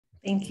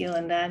Thank you,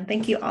 Linda, and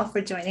thank you all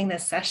for joining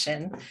this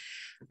session.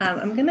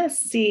 I'm going to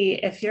see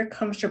if you're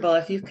comfortable,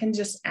 if you can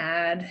just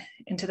add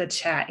into the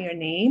chat your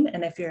name,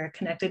 and if you're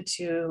connected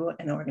to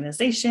an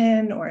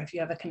organization, or if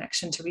you have a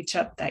connection to Reach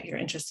Up that you're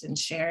interested in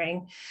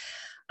sharing,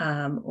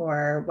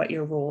 or what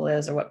your role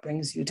is or what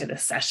brings you to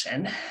this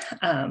session.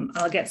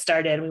 I'll get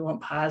started. We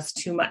won't pause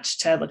too much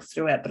to look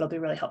through it, but it'll be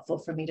really helpful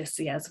for me to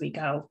see as we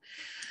go.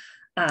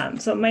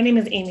 So my name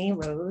is Amy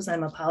Rose.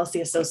 I'm a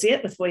policy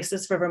associate with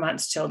Voices for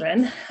Vermont's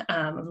Children.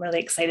 I'm really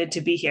excited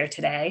to be here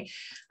today.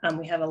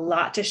 We have a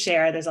lot to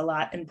share. There's a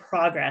lot in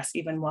progress,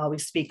 even while we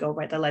speak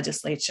over at the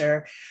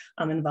legislature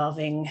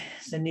involving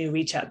the new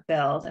Reach Up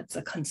bill. That's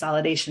a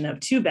consolidation of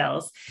two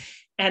bills.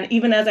 And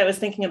even as I was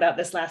thinking about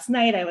this last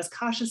night, I was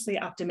cautiously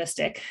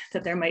optimistic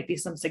that there might be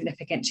some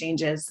significant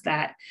changes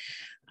that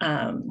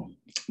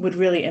would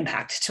really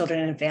impact children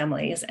and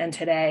families. And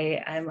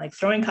today I'm like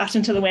throwing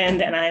caution to the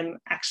wind, and I'm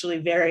actually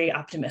very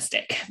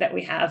optimistic that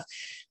we have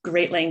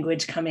great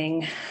language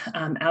coming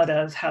out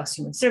of House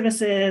Human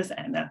Services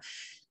and a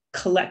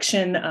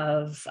collection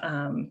of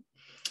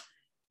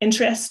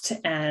interest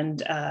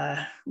and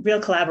real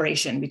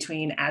collaboration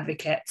between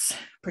advocates,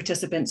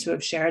 participants who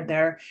have shared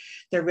their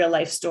real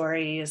life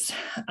stories,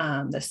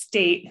 the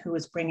state who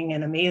is bringing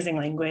in amazing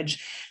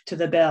language to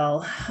the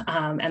bill,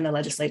 and the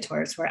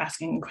legislators who are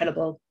asking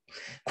incredible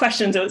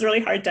questions. It was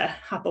really hard to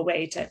hop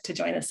away to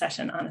join the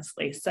session,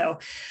 honestly. So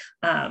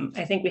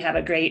I think we have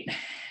a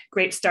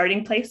great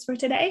starting place for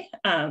today.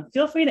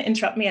 Feel free to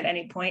interrupt me at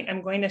any point.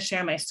 I'm going to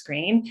share my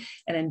screen,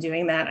 and in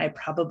doing that, I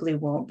probably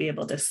won't be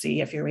able to see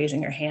if you're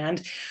raising your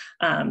hand.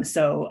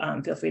 So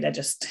feel free to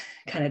just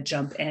kind of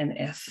jump in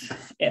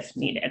if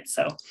needed.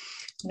 So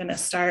I'm going to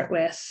start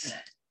with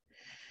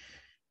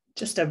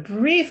just a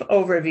brief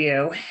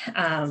overview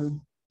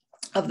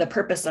of the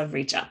purpose of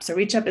Reach Up. So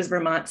Reach Up is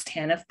Vermont's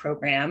TANF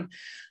program,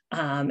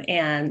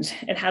 and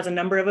it has a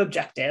number of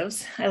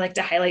objectives. I like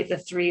to highlight the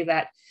three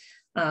that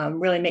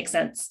really make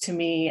sense to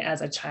me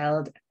as a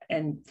child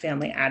and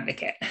family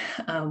advocate.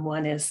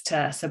 One is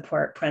to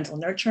support parental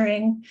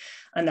nurturing.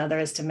 Another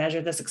is to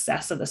measure the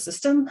success of the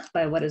system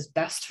by what is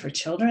best for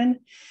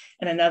children.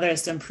 And another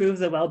is to improve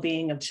the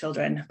well-being of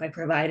children by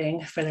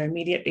providing for their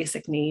immediate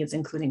basic needs,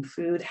 including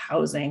food,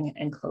 housing,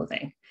 and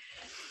clothing.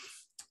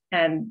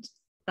 And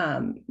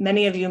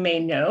many of you may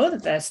know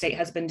that the state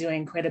has been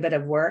doing quite a bit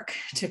of work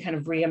to kind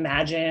of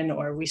reimagine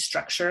or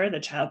restructure the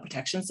child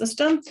protection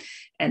system.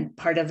 And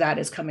part of that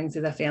is coming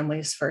through the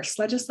Families First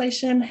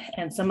legislation.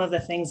 And some of the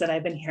things that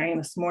I've been hearing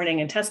this morning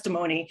in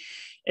testimony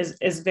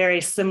is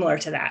very similar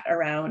to that,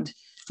 around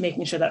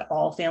making sure that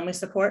all family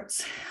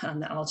supports,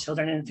 that all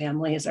children and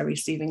families are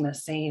receiving the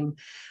same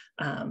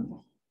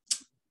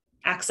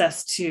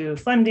access to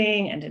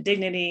funding and to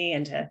dignity,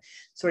 and to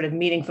sort of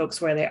meeting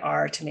folks where they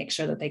are to make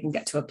sure that they can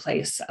get to a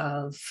place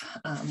of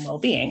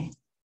well-being.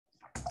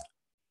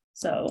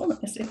 So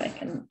let me see if I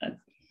can.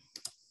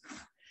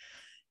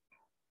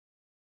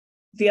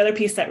 The other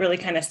piece that really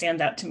kind of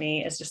stands out to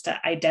me is just to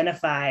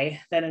identify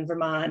that in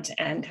Vermont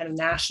and kind of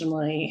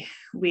nationally,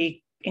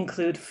 we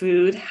include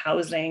food,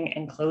 housing,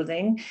 and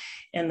clothing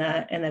in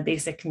the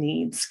basic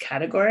needs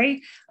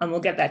category. We'll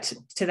get that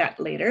to that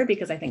later,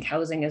 because I think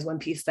housing is one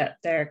piece that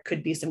there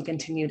could be some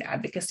continued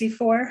advocacy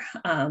for.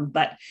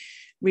 But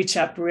Reach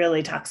Up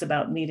really talks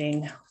about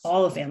meeting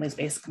all of families'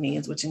 basic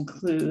needs, which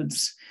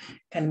includes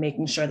kind of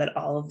making sure that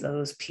all of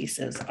those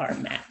pieces are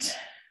met.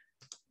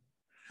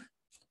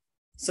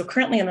 So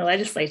currently in the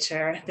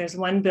legislature, there's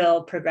one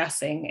bill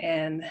progressing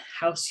in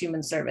House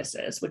Human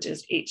Services, which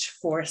is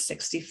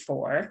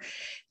H464.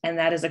 And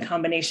that is a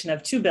combination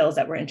of two bills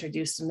that were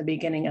introduced in the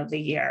beginning of the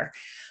year.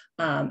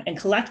 And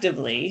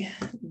collectively,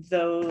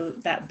 though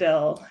that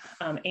bill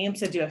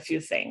aims to do a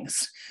few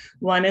things.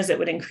 One is it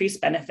would increase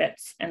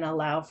benefits and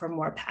allow for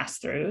more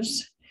pass-throughs.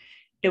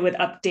 It would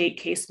update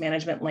case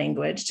management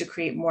language to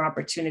create more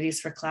opportunities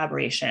for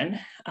collaboration.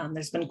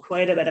 There's been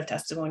quite a bit of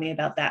testimony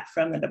about that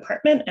from the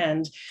department,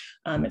 and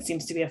it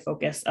seems to be a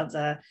focus of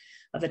the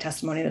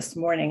testimony this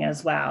morning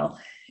as well.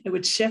 It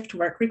would shift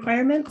work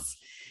requirements.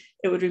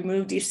 It would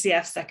remove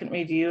DCF's second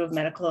review of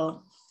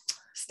medical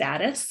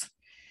status.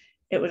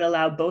 It would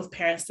allow both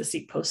parents to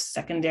seek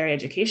post-secondary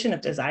education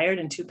if desired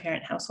in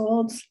two-parent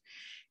households.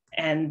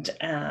 And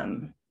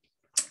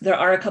there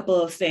are a couple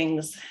of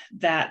things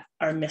that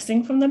are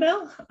missing from the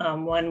bill.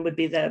 One would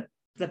be the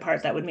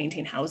part that would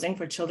maintain housing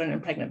for children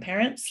and pregnant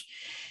parents,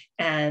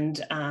 and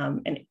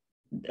an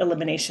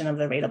elimination of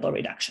the rateable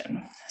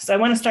reduction. So I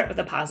want to start with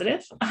the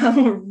positive.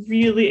 We're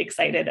really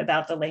excited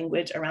about the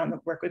language around the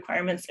work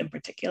requirements in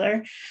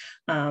particular.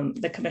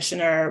 The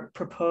commissioner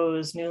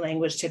proposed new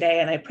language today,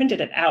 and I printed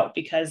it out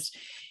because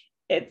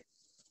it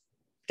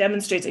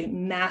demonstrates a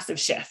massive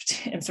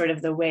shift in sort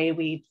of the way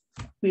we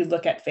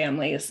look at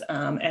families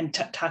and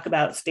talk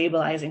about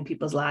stabilizing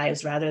people's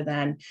lives rather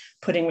than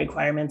putting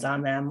requirements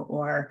on them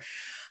or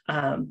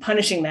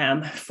punishing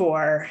them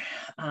for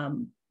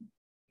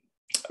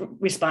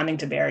responding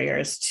to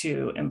barriers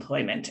to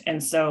employment.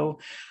 And so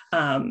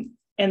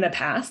in the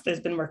past, there's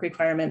been work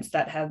requirements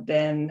that have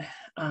been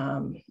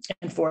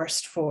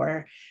enforced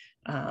for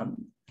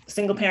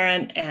single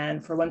parent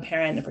and for one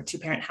parent and for two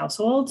parent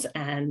households.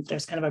 And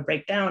there's kind of a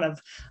breakdown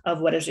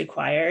of what is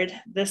required.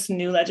 This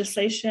new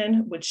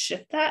legislation would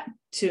shift that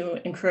to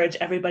encourage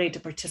everybody to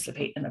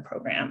participate in the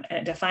program. And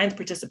it defines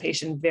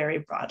participation very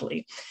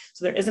broadly.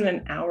 So there isn't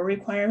an hour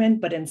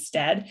requirement, but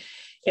instead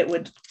it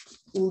would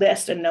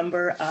list a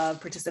number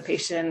of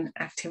participation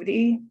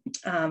activity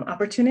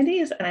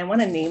opportunities. And I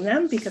want to name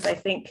them because I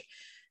think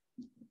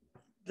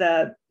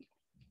the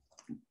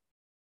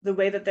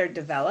way that they're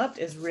developed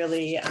is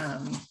really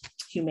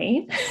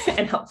humane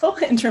and helpful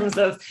in terms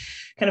of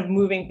kind of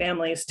moving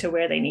families to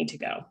where they need to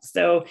go.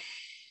 So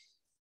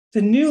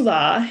the new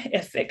law,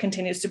 if it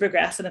continues to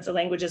progress and if the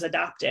language is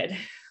adopted,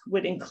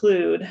 would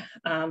include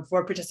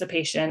for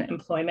participation,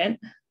 employment,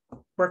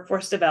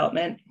 workforce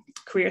development,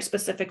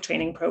 career-specific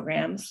training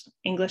programs,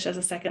 English as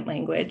a second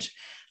language,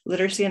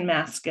 literacy and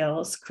math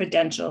skills,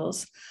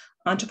 credentials,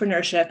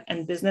 entrepreneurship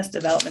and business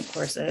development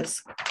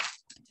courses,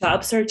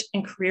 job search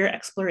and career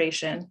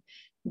exploration,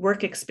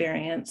 work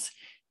experience,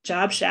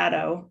 job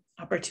shadow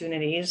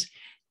opportunities,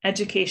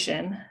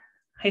 education,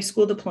 high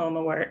school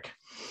diploma work,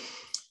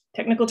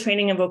 technical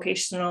training and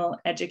vocational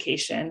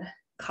education,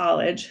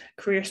 college,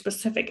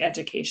 career-specific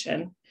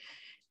education,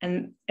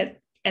 and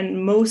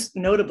most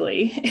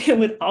notably, it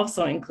would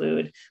also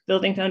include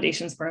building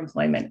foundations for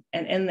employment.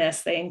 And in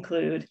this, they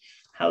include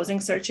housing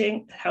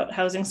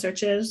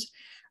searches,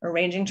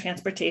 arranging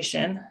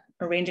transportation,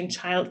 arranging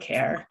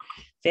childcare,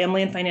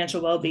 family and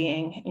financial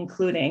well-being,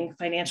 including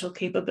financial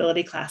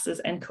capability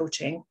classes and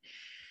coaching,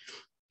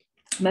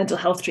 mental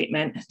health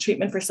treatment,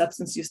 treatment for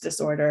substance use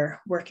disorder,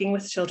 working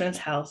with children's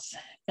health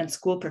and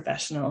school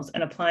professionals,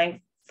 and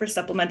applying for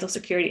supplemental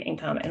security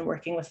income and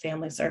working with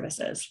family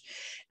services.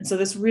 And so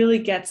this really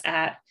gets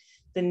at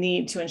the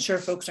need to ensure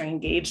folks are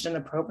engaged in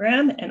the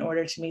program in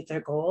order to meet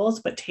their goals,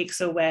 but takes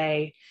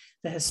away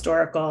the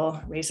historical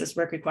racist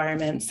work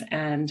requirements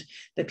and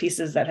the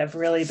pieces that have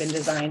really been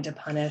designed to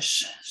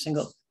punish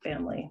single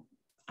family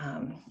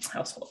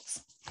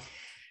households.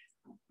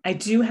 I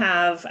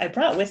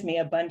brought with me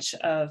a bunch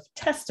of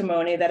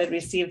testimony that I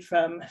received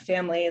from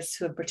families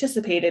who have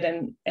participated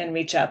in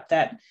Reach Up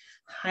that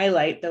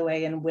highlight the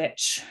way in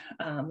which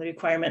the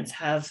requirements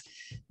have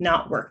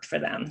not worked for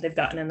them. They've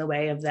gotten in the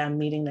way of them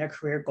meeting their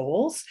career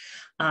goals.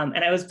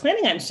 And I was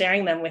planning on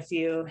sharing them with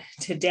you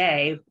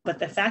today, but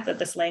the fact that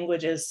this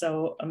language is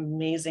so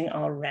amazing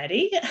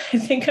already, I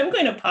think I'm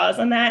going to pause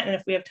on that. And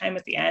if we have time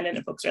at the end and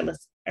if folks are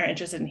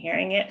interested in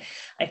hearing it,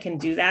 I can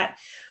do that.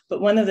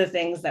 But one of the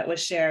things that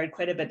was shared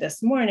quite a bit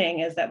this morning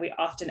is that we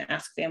often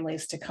ask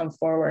families to come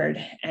forward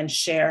and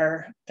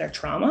share their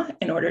trauma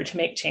in order to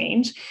make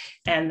change,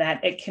 and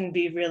that it can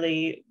be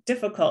really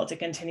difficult to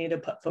continue to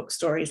put folks'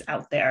 stories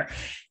out there.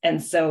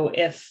 And so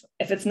if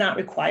it's not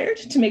required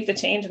to make the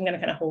change, I'm going to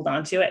kind of hold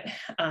on to it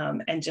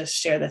and just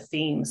share the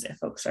themes if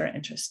folks are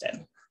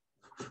interested.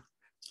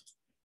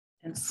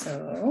 And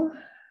so,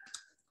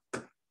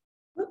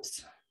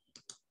 whoops.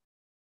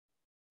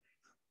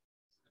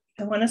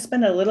 I want to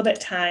spend a little bit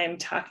of time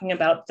talking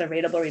about the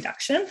rateable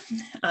reduction.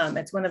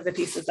 It's one of the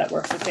pieces that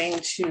we're hoping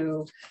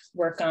to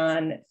work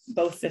on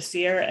both this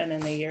year and in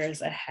the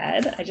years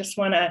ahead. I just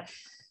want to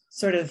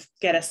sort of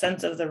get a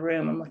sense of the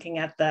room. I'm looking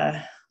at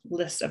the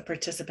list of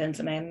participants,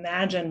 and I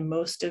imagine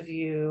most of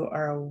you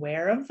are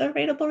aware of the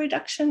rateable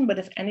reduction, but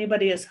if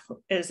anybody is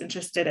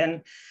interested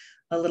in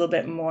a little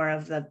bit more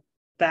of the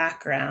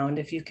background,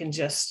 if you can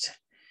just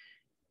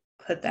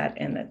put that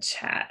in the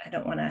chat. I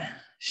don't want to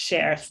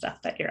share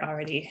stuff that you're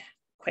already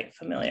quite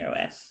familiar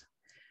with.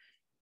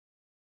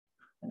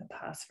 I'm going to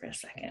pause for a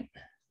second.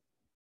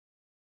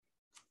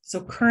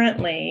 So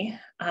currently,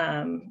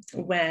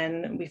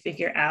 when we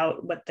figure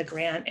out what the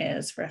grant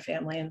is for a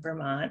family in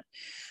Vermont,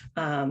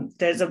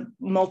 there's a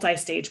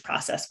multi-stage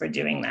process for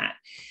doing that.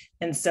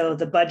 And so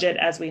the budget,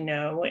 as we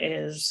know,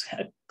 is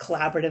a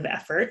collaborative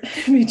effort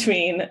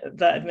between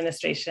the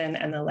administration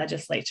and the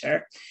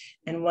legislature.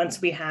 And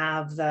once we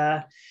have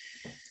the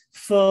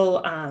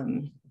full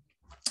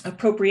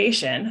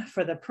appropriation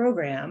for the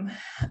program,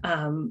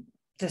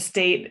 the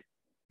state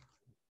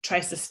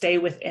tries to stay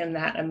within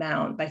that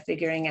amount by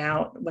figuring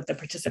out what the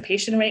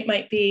participation rate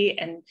might be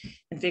and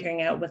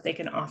figuring out what they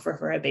can offer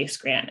for a base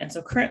grant. And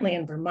so currently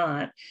in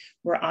Vermont,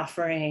 we're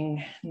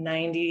offering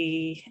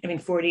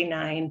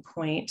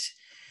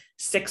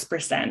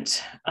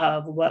 49.6%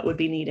 of what would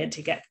be needed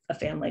to get a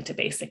family to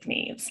basic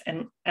needs.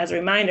 And as a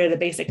reminder, the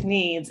basic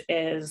needs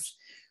is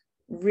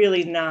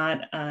really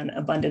not an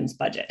abundance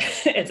budget.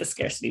 It's a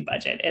scarcity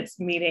budget. It's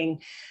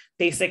meeting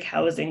basic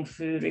housing,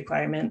 food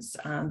requirements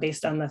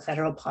based on the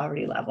federal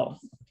poverty level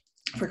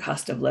for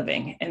cost of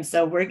living. And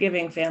so we're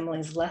giving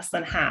families less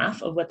than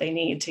half of what they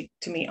need to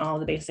meet all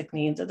the basic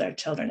needs of their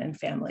children and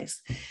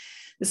families.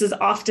 This has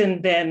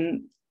often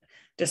been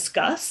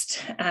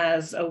discussed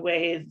as a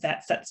way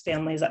that sets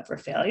families up for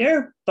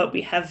failure, but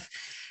we have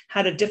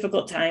had a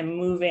difficult time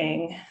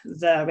moving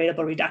the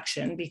rateable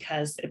reduction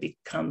because it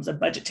becomes a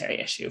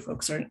budgetary issue.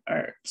 Folks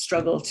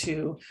struggle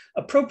to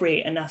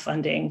appropriate enough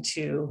funding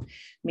to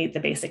meet the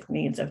basic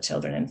needs of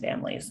children and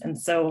families. And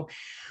so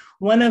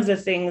one of the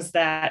things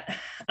that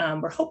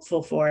we're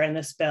hopeful for in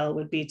this bill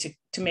would be to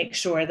make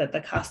sure that the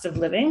cost of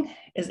living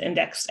is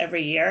indexed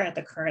every year at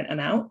the current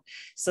amount,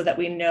 so that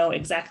we know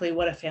exactly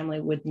what a family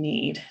would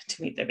need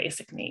to meet their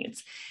basic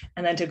needs.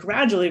 And then to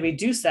gradually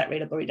reduce that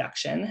rateable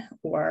reduction,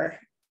 or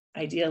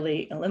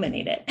ideally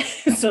eliminate it,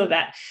 so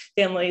that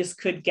families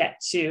could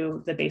get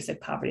to the basic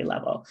poverty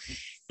level.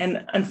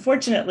 And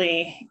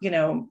unfortunately,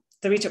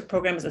 the Reach Up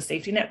program is a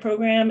safety net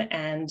program,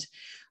 and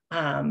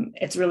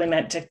it's really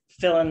meant to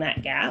fill in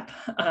that gap.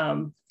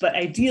 But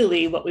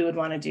ideally, what we would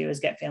want to do is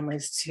get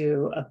families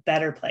to a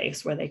better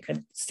place where they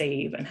could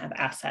save and have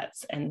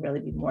assets and really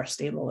be more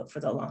stable for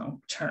the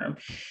long term.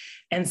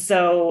 And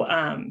so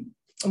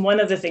one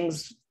of the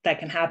things that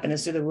can happen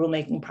is through the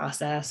rulemaking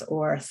process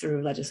or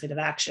through legislative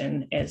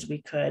action is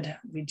we could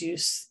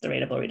reduce the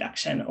rateable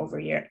reduction over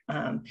year.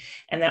 And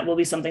that will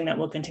be something that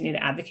we'll continue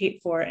to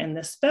advocate for in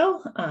this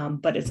bill.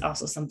 But it's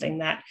also something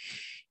that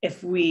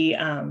if we're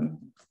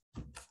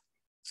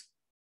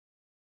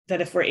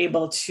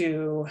able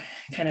to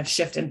kind of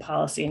shift in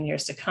policy in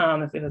years to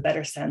come, if we have a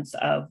better sense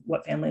of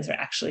what families are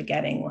actually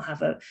getting, we'll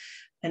have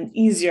an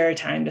easier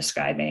time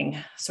describing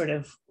sort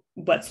of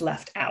what's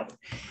left out.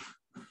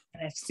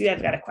 And I see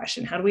I've got a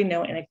question. How do we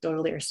know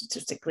anecdotally or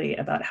statistically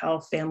about how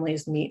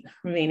families meet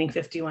remaining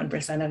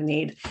 51% of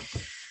need?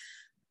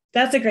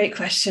 That's a great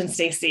question,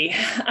 Stacy.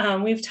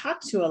 We've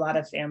talked to a lot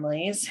of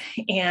families,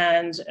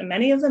 and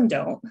many of them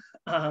don't,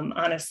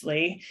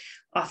 honestly.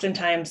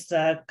 Oftentimes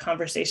the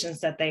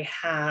conversations that they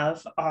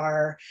have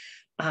are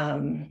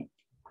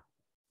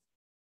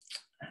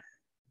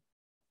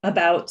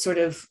about sort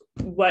of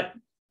what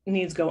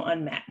needs go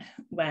unmet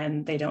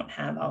when they don't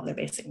have all their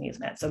basic needs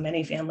met. So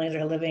many families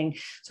are living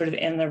sort of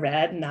in the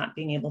red, not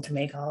being able to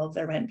make all of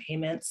their rent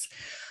payments,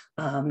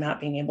 not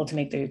being able to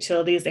make their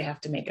utilities. They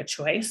have to make a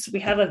choice. We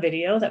have a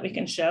video that we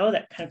can show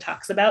that kind of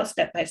talks about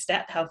step by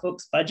step how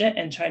folks budget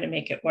and try to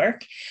make it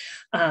work.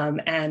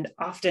 And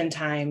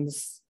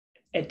oftentimes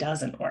it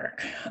doesn't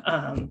work.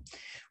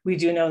 We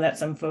do know that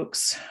some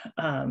folks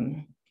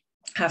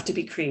have to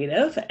be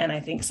creative. And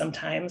I think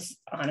sometimes,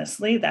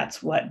 honestly,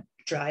 that's what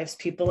drives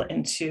people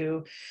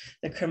into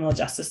the criminal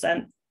justice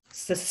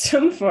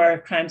system for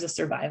crimes of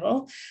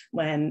survival,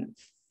 when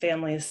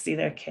families see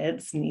their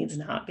kids' needs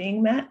not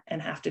being met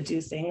and have to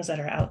do things that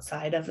are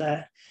outside of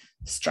the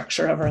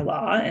structure of our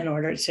law in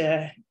order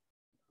to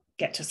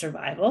get to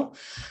survival.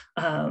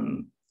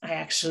 I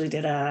actually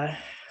did a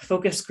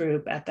focus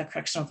group at the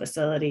correctional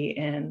facility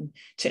in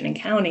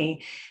Chittenden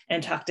County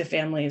and talked to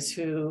families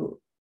who,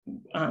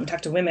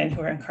 talked to women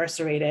who are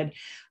incarcerated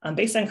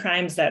based on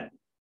crimes that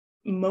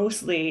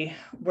mostly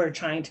were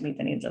trying to meet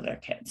the needs of their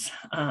kids.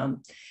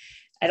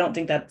 I don't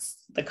think that's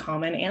the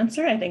common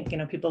answer. I think,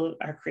 people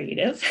are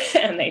creative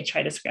and they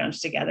try to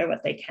scrounge together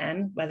what they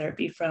can, whether it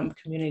be from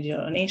community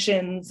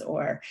donations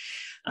or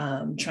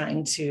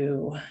trying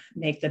to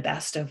make the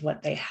best of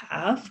what they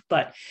have.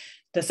 But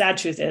the sad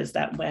truth is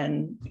that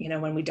when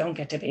we don't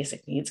get to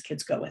basic needs,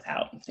 kids go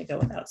without. They go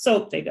without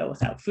soap, they go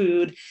without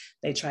food.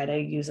 They try to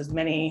use as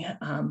many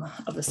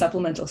of the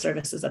supplemental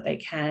services that they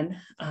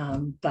can,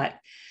 but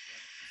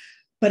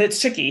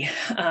it's tricky,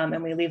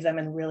 and we leave them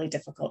in really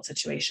difficult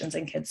situations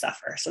and kids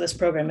suffer. So this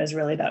program is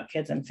really about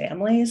kids and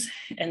families.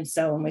 And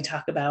so when we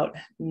talk about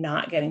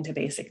not getting to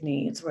basic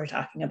needs, we're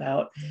talking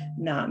about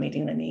not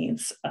meeting the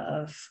needs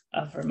of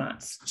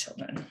Vermont's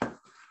children.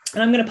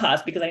 And I'm going to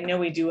pause because I know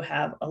we do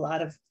have a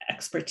lot of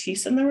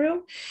expertise in the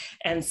room.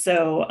 And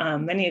so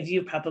many of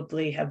you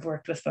probably have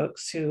worked with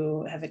folks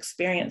who have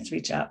experienced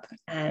Reach Up.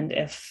 And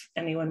if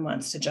anyone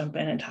wants to jump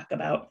in and talk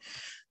about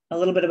a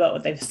little bit about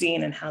what they've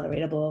seen and how the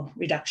rateable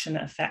reduction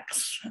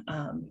affects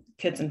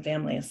kids and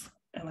families,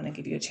 I want to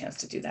give you a chance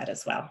to do that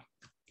as well.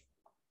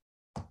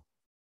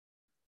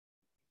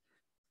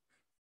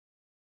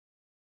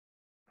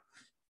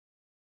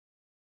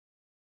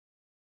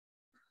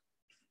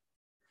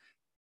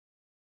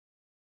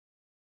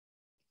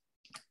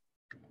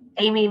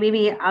 Amy,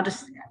 maybe I'll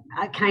just,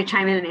 can I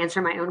chime in and answer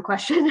my own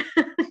question?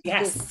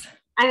 Yes.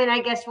 I mean,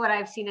 I guess what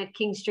I've seen at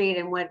King Street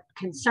and what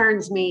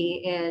concerns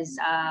me is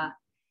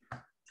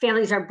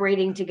families are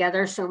braiding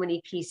together so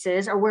many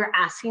pieces, or we're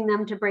asking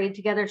them to braid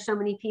together so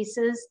many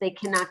pieces. They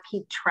cannot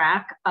keep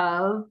track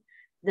of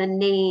the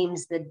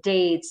names, the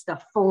dates, the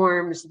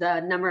forms,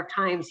 the number of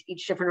times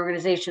each different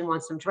organization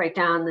wants them to write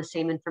down the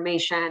same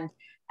information.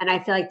 And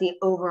I feel like the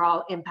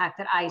overall impact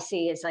that I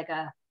see is like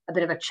a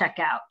bit of a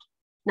checkout.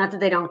 Not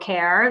that they don't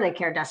care, they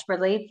care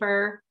desperately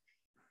for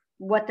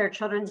what their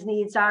children's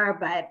needs are,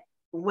 but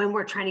when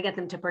we're trying to get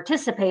them to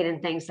participate in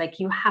things like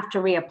you have to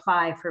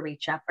reapply for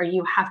Reach Up, or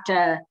you have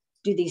to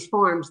do these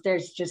forms,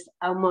 there's just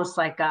almost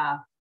like not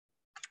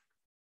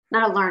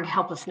a learned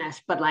helplessness,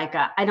 but like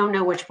I don't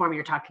know which form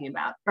you're talking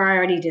about, or I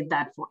already did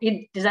that form.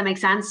 Does that make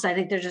sense? I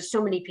think there's just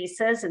so many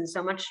pieces and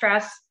so much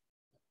stress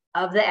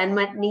of the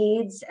unmet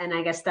needs. And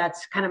I guess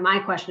that's kind of my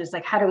question is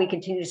like, how do we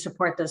continue to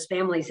support those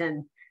families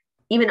and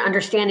even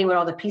understanding what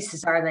all the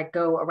pieces are that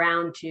go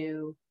around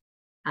to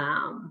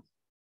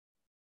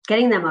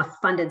getting them a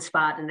funded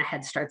spot in a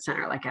Head Start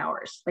center like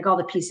ours, like all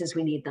the pieces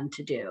we need them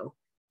to do.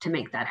 to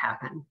make that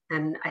happen.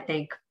 And I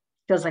think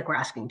feels like we're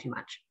asking too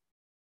much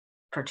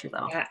for too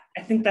little. Yeah,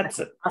 I think that's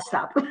I'll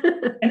stop.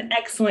 an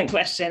excellent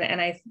question.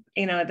 And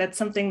that's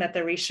something that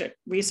the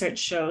research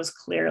shows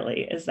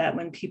clearly, is that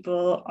when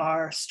people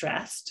are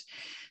stressed,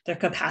 their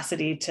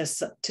capacity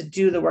to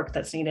do the work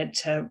that's needed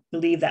to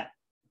relieve that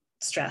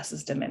stress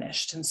is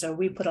diminished. And so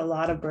we put a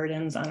lot of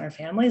burdens on our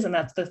families. And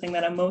that's the thing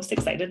that I'm most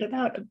excited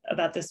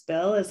about this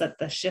bill, is that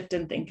the shift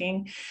in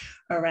thinking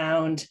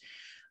around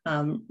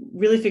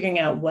really figuring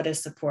out what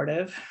is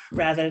supportive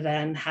rather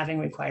than having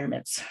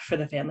requirements for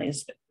the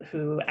families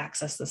who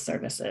access the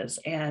services.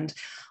 And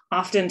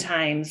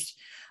oftentimes,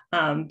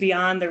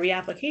 beyond the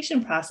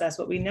reapplication process,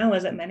 what we know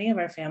is that many of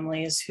our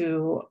families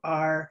who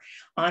are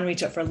on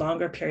Reach Up for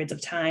longer periods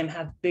of time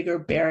have bigger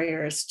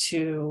barriers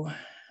to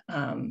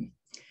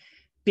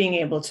being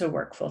able to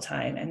work full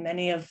time. And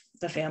many of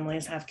the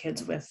families have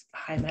kids with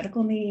high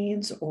medical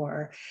needs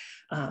or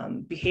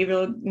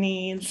behavioral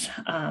needs,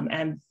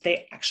 and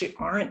they actually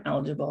aren't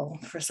eligible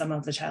for some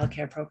of the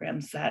childcare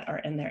programs that are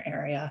in their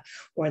area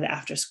or the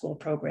after school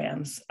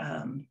programs.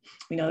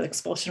 We know the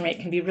expulsion rate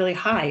can be really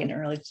high in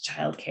early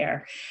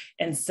childcare.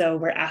 And so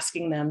we're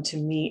asking them to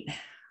meet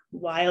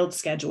wild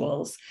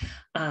schedules,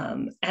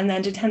 and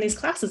then to attend these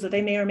classes that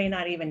they may or may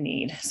not even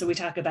need. So we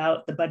talk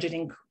about the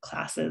budgeting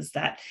classes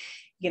that,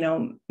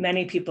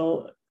 many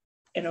people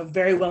in a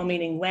very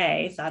well-meaning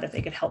way thought if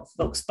they could help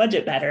folks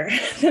budget better,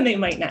 then they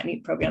might not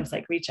need programs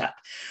like Reach Up.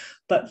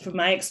 But from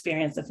my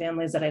experience, the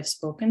families that I've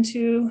spoken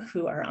to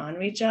who are on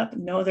Reach Up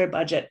know their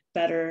budget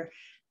better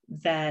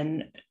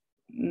than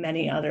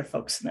many other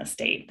folks in the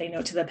state. They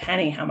know to the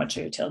penny how much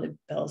their utility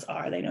bills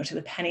are. They know to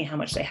the penny how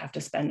much they have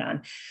to spend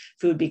on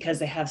food because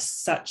they have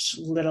such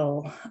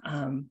little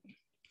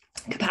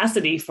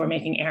capacity for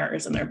making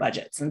errors in their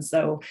budgets. And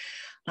so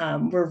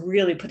we're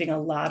really putting a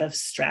lot of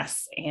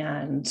stress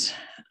and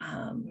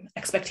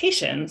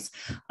expectations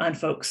on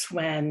folks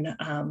when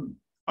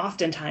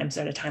oftentimes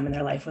they're at a time in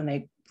their life when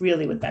they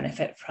really would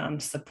benefit from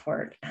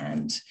support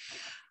and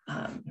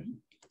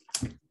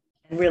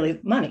really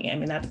money. I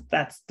mean,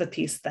 that's the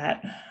piece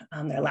that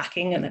they're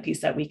lacking and the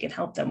piece that we can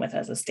help them with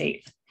as a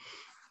state.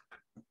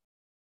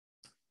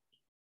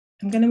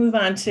 I'm going to move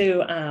on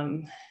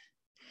to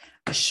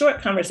a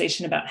short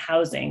conversation about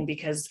housing,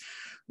 because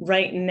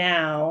right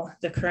now,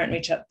 the current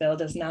Reach Up bill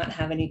does not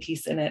have any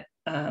piece in it,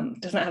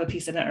 does not have a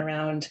piece in it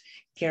around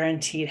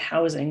guaranteed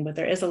housing, but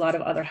there is a lot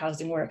of other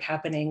housing work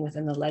happening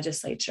within the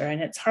legislature. And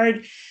it's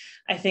hard,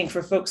 I think,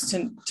 for folks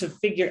to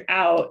figure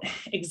out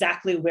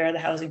exactly where the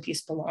housing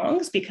piece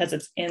belongs, because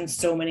it's in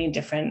so many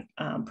different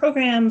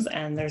programs,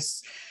 and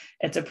it's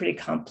a pretty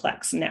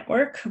complex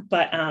network.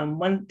 But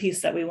one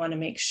piece that we want to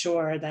make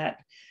sure that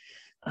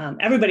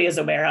everybody is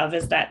aware of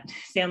is that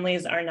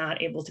families are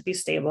not able to be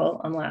stable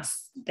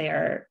unless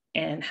they're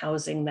in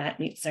housing that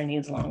meets their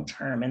needs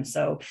long-term. And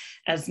so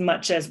as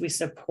much as we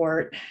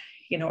support,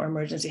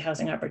 emergency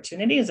housing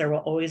opportunities, there will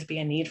always be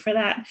a need for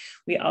that.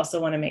 We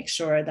also want to make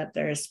sure that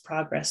there's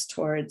progress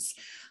towards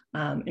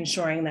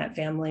ensuring that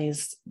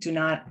families do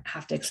not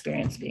have to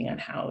experience being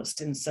unhoused.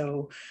 And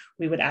so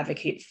we would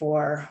advocate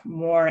for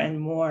more and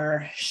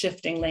more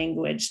shifting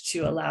language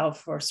to allow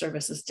for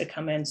services to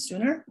come in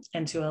sooner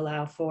and to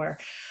allow for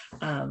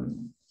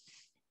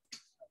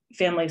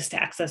families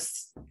to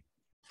access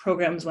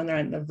programs when they're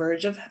on the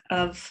verge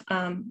of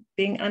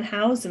being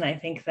unhoused. And I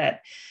think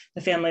that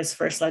the Families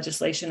First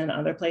legislation and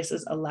other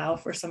places allow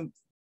for some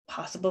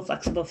possible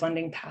flexible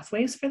funding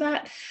pathways for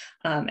that.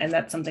 And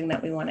that's something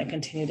that we want to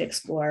continue to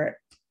explore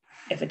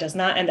if it does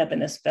not end up in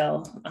this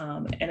bill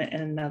in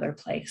another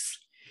place.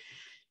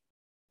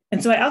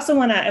 And so I also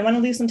want to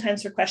leave some time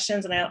for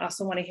questions, and I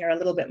also want to hear a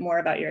little bit more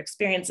about your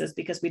experiences,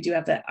 because we do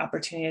have the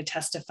opportunity to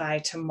testify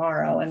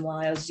tomorrow. And while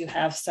I do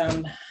have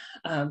some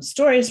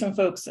stories from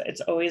folks,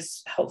 it's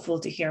always helpful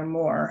to hear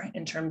more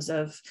in terms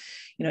of,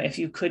 if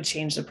you could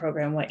change the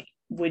program, what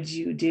would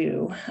you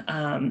do?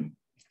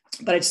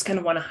 But I just kind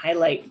of want to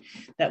highlight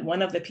that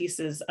one of the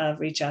pieces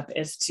of Reach Up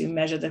is to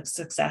measure the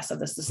success of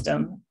the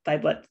system by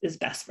what is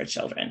best for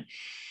children.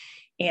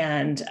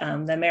 And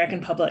the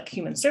American Public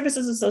Human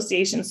Services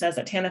Association says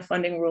that TANF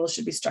funding rules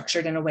should be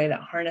structured in a way that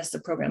harness the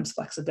program's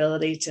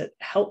flexibility to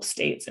help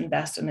states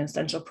invest in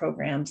essential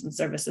programs and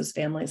services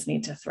families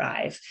need to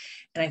thrive.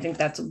 And I think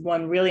that's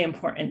one really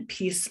important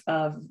piece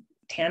of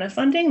TANF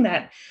funding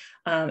that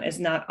is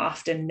not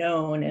often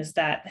known, is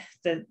that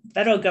the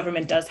federal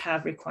government does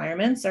have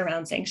requirements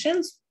around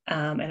sanctions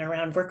and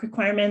around work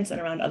requirements and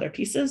around other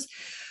pieces,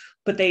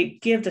 but they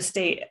give the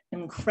state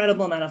an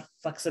incredible amount of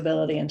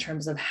flexibility in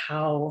terms of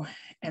how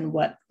and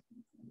what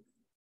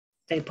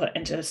they put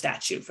into the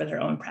statute for their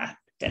own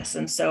practice.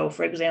 And so,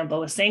 for example,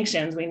 with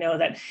sanctions, we know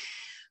that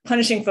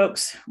punishing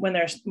folks when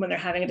they're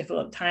having a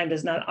difficult time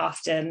does not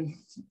often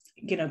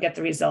get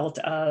the result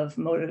of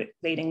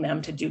motivating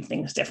them to do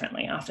things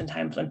differently.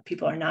 Oftentimes when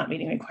people are not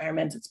meeting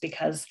requirements, it's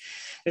because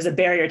there's a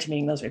barrier to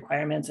meeting those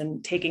requirements,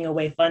 and taking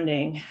away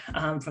funding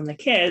from the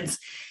kids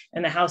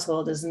in the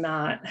household is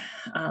not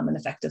an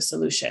effective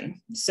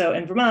solution. So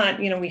in Vermont,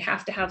 we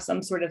have to have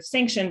some sort of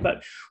sanction,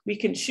 but we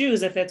can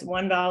choose if it's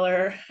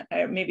 $1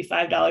 or maybe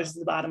 $5 is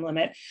the bottom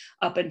limit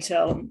up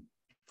until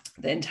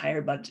the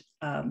entire budget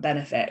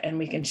benefit, and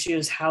we can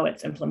choose how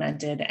it's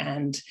implemented.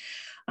 And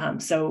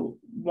so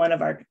one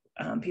of our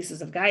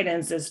pieces of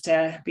guidance is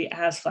to be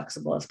as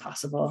flexible as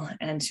possible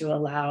and to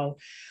allow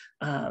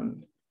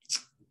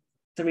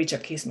the reach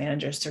up case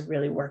managers to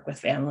really work with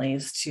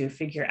families to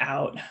figure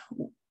out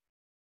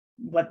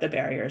what the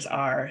barriers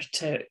are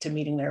to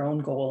meeting their own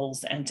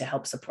goals and to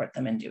help support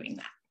them in doing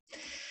that.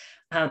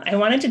 I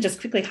wanted to just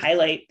quickly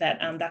highlight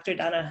that Dr.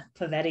 Donna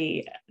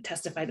Pavetti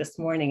testified this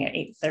morning at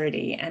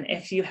 8:30. And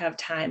if you have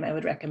time, I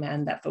would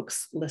recommend that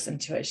folks listen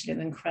to it. She did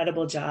an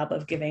incredible job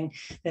of giving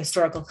the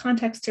historical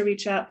context to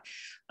reach up.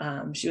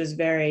 She was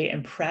very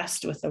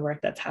impressed with the work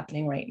that's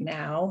happening right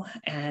now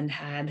and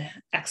had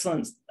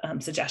excellent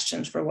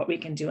suggestions for what we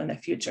can do in the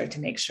future to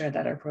make sure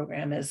that our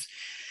program is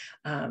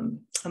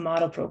a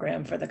model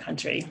program for the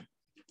country.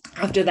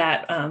 After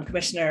that,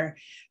 Commissioner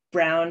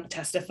Brown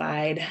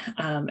testified,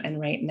 and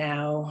right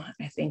now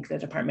I think the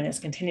department is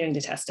continuing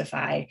to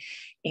testify,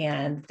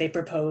 and they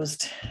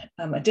proposed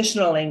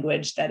additional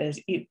language that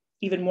is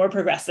even more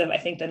progressive, I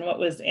think, than what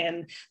was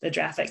in the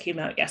draft that came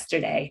out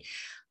yesterday.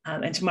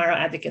 And tomorrow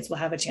advocates will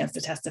have a chance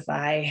to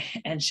testify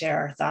and share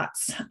our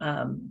thoughts.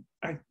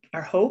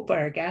 Our hope,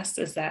 our guess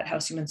is that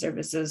House Human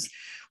Services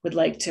would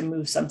like to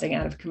move something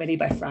out of committee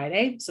by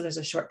Friday. So there's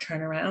a short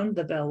turnaround.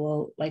 The bill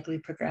will likely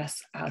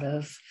progress out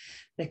of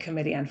the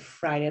committee on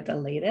Friday at the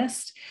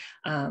latest.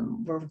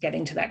 We're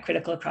getting to that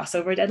critical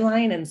crossover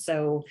deadline. And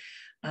so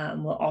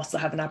we'll also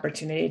have an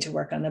opportunity to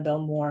work on the bill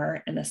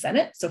more in the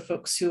Senate. So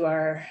folks who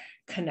are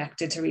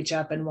connected to reach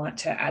up and want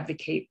to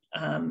advocate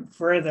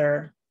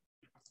further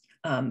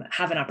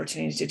have an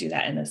opportunity to do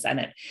that in the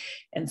Senate.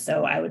 And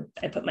so I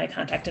put my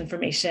contact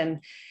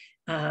information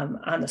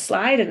on the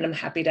slide, and I'm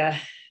happy to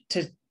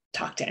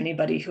talk to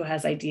anybody who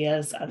has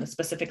ideas on the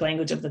specific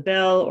language of the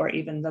bill or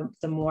even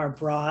the more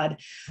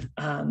broad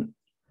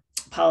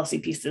policy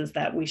pieces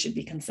that we should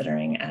be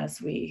considering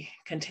as we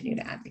continue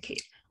to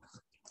advocate.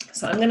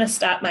 So I'm going to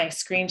stop my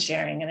screen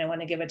sharing, and I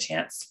want to give a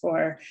chance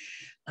for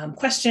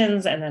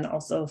questions and then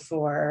also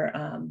for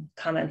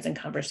comments and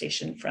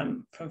conversation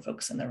from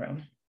folks in the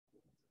room.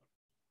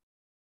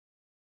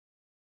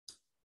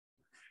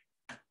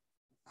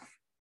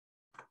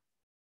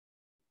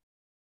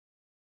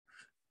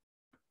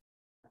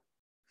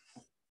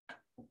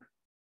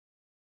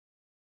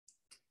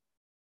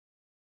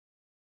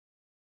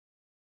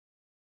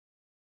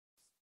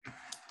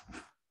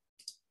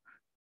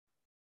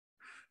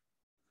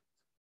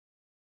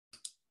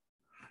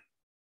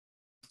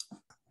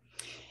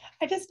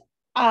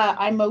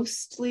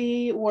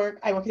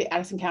 I work at the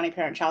Addison County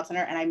Parent Child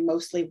Center, and I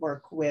mostly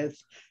work with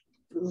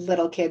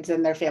little kids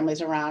and their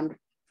families around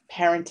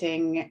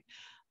parenting,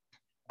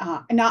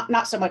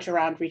 not so much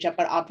around reach up,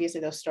 but obviously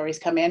those stories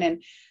come in.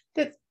 And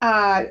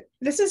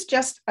this is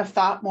just a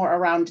thought more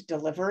around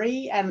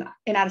delivery. And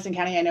in Addison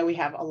County, I know we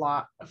have a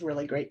lot of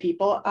really great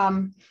people,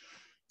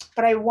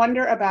 but I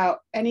wonder about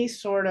any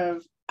sort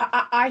of,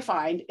 I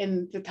find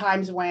in the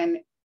times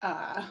when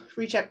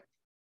reach up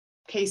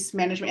case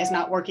management is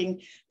not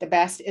working the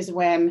best is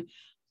when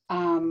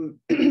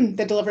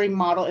the delivery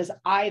model is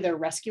either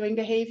rescuing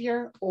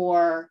behavior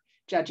or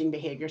judging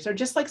behavior. So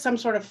just like some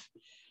sort of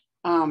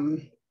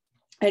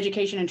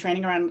education and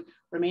training around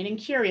remaining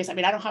curious. I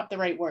mean, I don't have the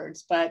right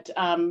words, but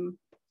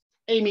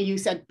Amy, you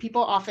said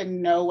people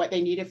often know what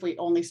they need if we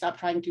only stop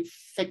trying to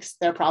fix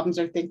their problems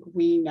or think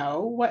we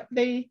know what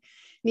they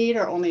need,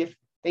 or only if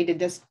they did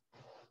this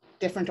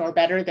different or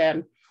better,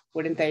 then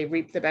wouldn't they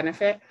reap the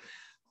benefit?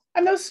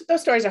 And those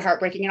stories are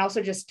heartbreaking, and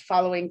also just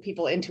following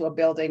people into a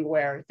building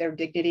where their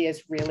dignity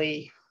is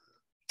really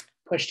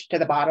pushed to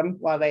the bottom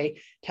while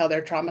they tell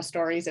their trauma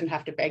stories and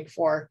have to beg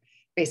for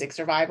basic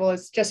survival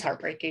is just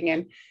heartbreaking.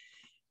 And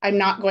I'm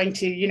not going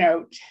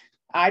to,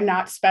 I'm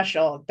not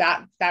special.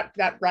 That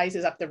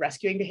rises up the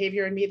rescuing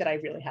behavior in me that I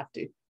really have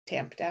to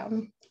tamp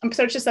down.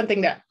 So it's just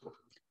something that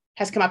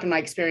has come up in my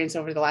experience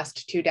over the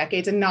last 2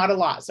 decades, and not a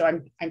lot. So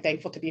I'm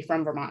thankful to be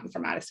from Vermont and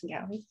from Addison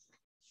County.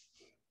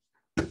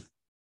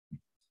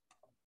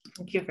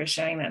 Thank you for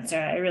sharing that,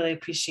 Sarah. I really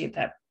appreciate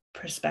that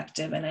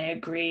perspective, and I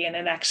agree. And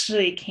it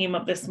actually came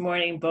up this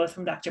morning, both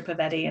from Dr.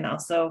 Pavetti and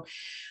also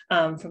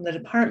from the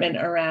department,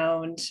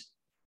 around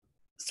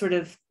sort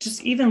of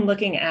just even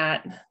looking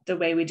at the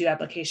way we do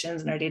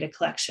applications and our data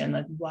collection,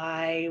 like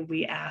why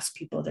we ask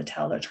people to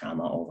tell their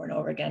trauma over and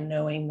over again,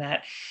 knowing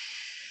that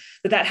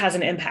has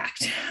an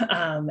impact,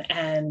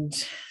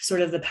 and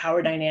sort of the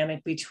power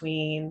dynamic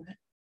between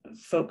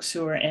folks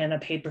who are in a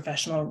paid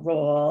professional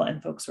role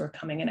and folks who are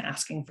coming and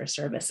asking for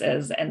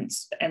services,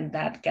 and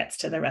that gets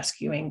to the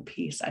rescuing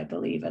piece, I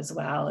believe, as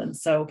well. And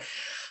so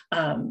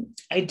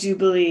I do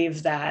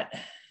believe that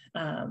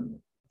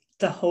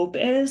the hope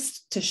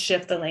is to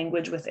shift the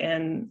language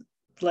within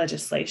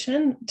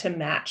legislation to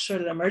match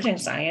sort of the emerging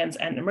science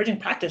and emerging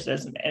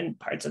practices in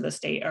parts of the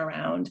state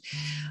around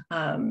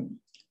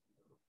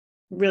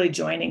really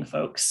joining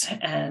folks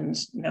and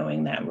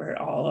knowing that we're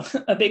all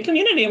a big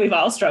community and we've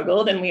all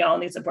struggled and we all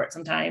need support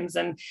sometimes,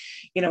 and,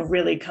 you know,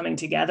 really coming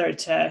together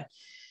to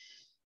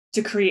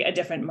create a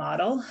different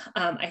model.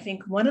 I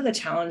think one of the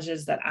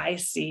challenges that I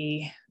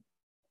see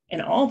in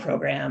all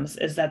programs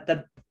is that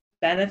the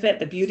benefit,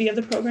 the beauty of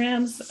the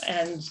programs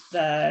and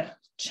the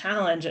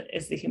challenge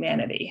is the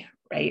humanity,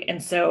 right?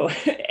 And so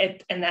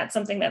and that's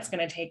something that's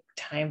going to take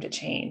time to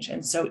change.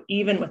 And so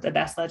even with the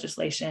best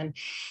legislation,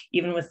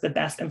 even with the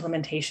best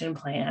implementation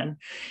plan,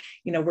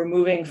 you know, we're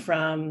moving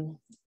from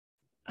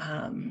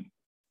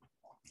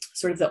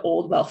sort of the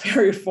old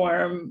welfare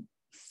reform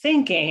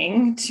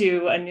thinking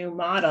to a new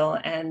model.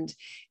 And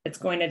it's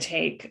going to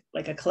take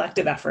like a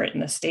collective effort in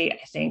the state,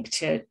 I think,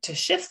 to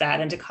shift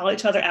that and to call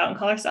each other out and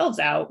call ourselves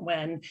out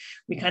when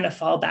we kind of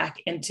fall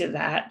back into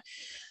that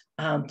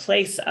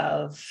place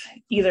of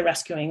either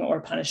rescuing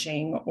or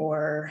punishing,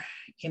 or,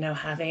 you know,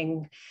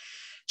 having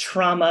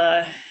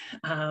trauma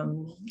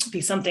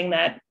be something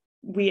that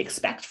we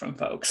expect from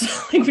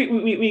folks. Like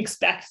we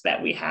expect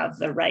that we have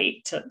the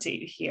right to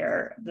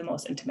hear the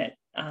most intimate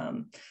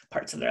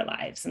parts of their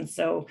lives. And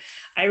so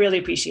I really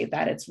appreciate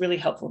that. It's really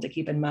helpful to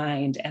keep in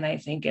mind. And I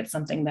think it's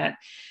something that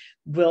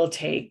will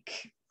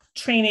take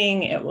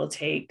training, it will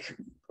take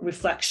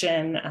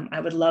reflection. I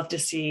would love to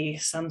see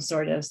some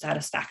sort of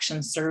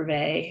satisfaction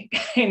survey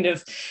kind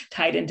of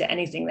tied into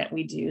anything that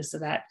we do, so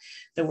that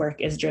the work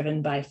is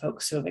driven by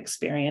folks who have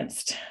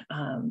experienced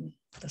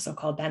the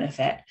so-called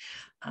benefit.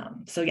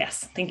 So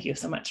yes, thank you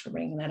so much for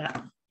bringing that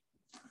up.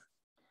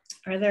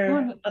 Are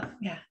there,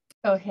 yeah.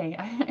 Okay,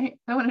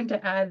 I wanted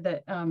to add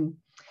that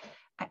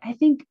I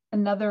think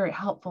another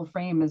helpful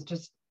frame is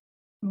just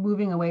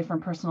moving away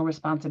from personal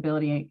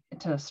responsibility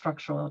to a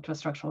structural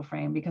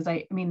frame, because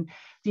I mean,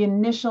 the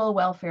initial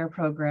welfare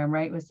program,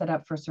 right, was set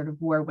up for sort of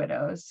war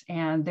widows,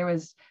 and there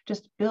was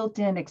just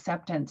built-in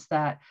acceptance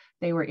that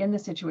they were in the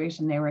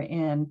situation they were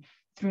in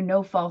through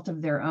no fault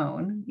of their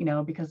own, you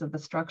know, because of the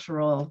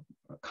structural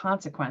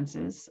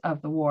consequences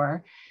of the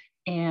war,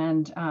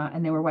 and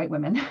they were white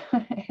women,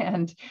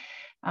 and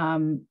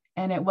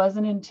it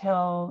wasn't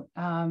until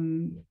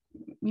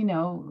you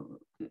know,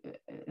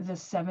 the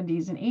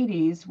 70s and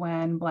 80s,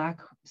 when Black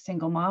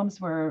single moms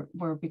were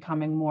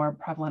becoming more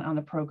prevalent on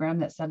the program,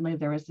 that suddenly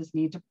there was this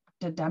need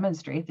to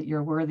demonstrate that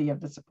you're worthy of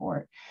the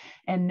support,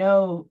 and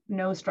no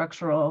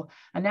structural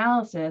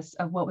analysis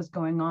of what was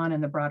going on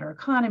in the broader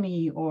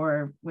economy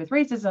or with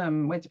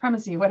racism, white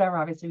supremacy, whatever.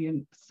 Obviously, we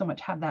didn't so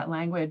much have that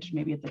language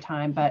maybe at the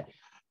time, but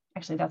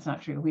actually that's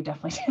not true. We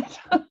definitely did.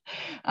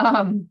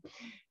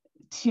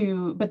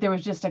 But there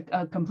was just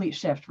a complete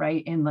shift,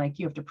 right? In like,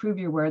 you have to prove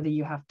you're worthy,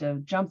 you have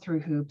to jump through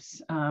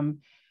hoops. And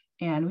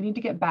we need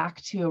to get back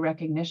to a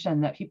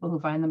recognition that people who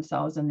find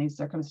themselves in these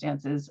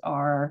circumstances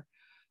are,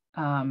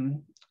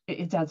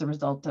 it's as a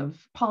result of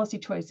policy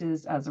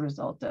choices, as a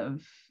result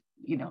of,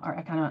 you know, our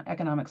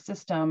economic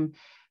system.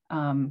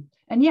 And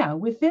yeah,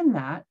 within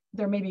that,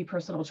 there may be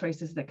personal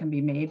choices that can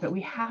be made, but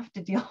we have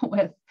to deal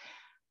with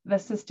the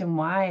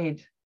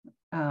system-wide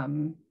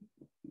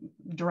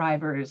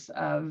drivers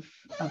of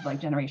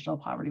like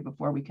generational poverty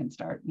before we can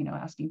start, you know,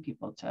 asking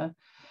people to,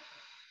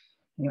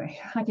 anyway,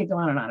 I could go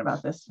on and on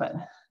about this, but.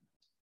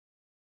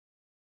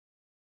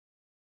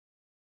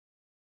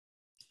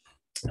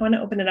 I want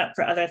to open it up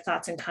for other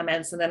thoughts and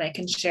comments, and then I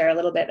can share a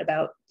little bit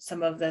about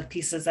some of the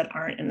pieces that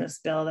aren't in this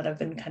bill that have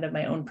been kind of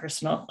my own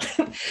personal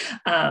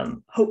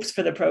hopes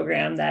for the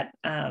program that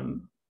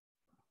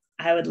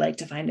I would like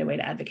to find a way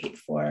to advocate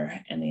for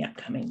in the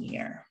upcoming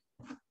year.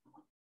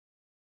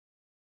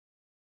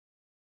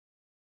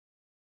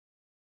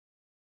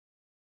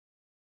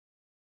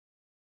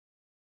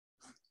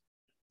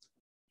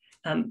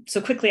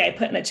 So quickly, I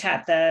put in the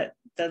chat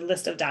the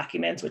list of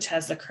documents, which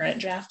has the current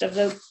draft of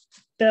the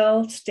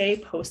bill. Stay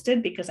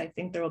posted, because I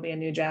think there will be a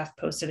new draft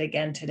posted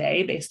again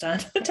today based on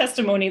the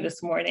testimony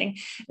this morning.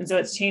 And so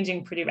it's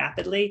changing pretty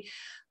rapidly.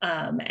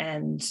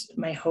 And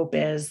my hope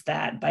is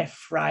that by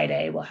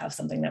Friday, we'll have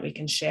something that we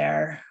can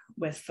share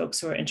with folks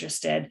who are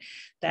interested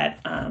that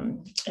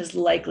is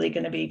likely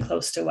going to be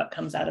close to what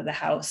comes out of the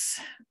House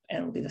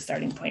and will be the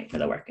starting point for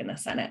the work in the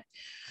Senate.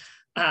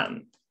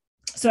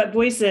 So at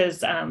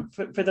Voices,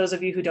 for those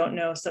of you who don't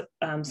know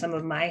some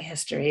of my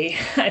history,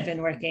 I've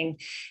been working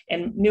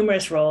in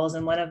numerous roles,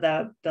 and one of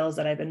the bills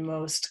that I've been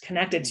most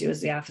connected to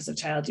is the Office of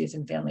Child, Youth,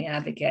 and Family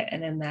Advocate.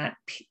 And in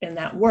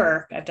that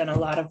work, I've done a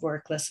lot of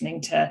work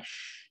listening to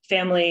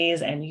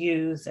families and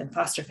youth and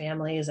foster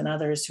families and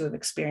others who have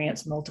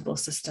experienced multiple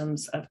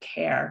systems of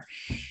care.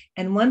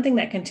 And one thing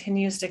that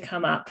continues to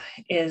come up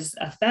is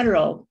a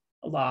federal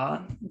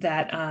law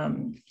that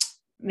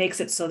makes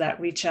it so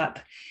that Reach Up,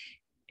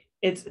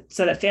 it's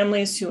so that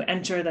families who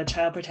enter the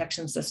child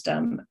protection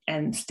system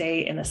and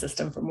stay in the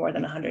system for more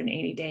than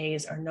 180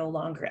 days are no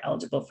longer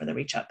eligible for the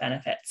Reach Up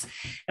benefits.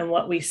 And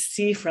what we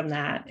see from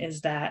that is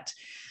that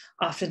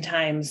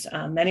oftentimes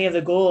many of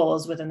the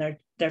goals within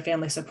their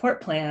family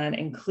support plan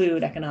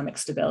include economic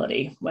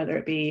stability, whether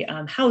it be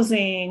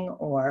housing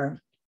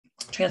or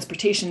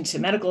transportation to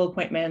medical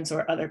appointments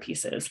or other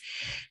pieces.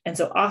 And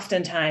so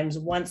oftentimes,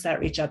 once that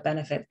reach up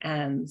benefit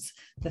ends,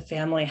 the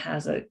family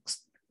has a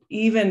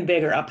even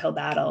bigger uphill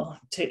battle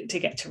to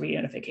get to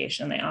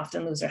reunification. They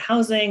often lose their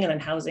housing, and then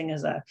housing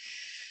is a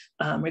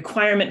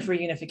requirement for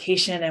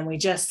unification. And we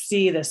just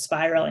see this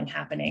spiraling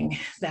happening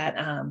that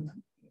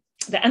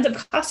ends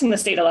up costing the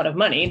state a lot of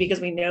money, because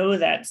we know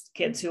that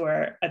kids who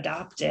are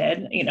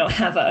adopted,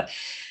 have a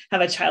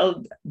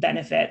child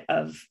benefit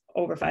of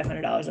over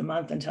 $500 a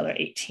month until they're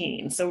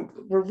 18. So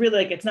we're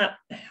really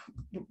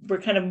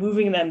we're kind of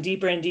moving them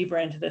deeper and deeper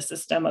into the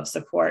system of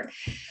support.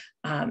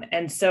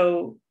 And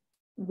so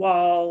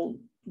while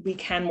we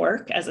can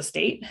work as a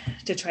state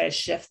to try to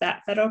shift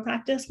that federal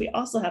practice, we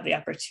also have the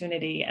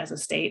opportunity as a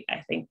state,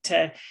 I think,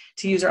 to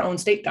use our own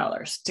state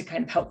dollars to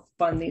kind of help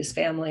fund these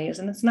families.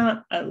 And it's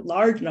not a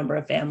large number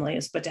of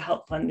families, but to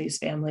help fund these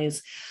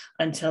families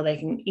until they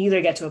can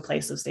either get to a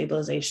place of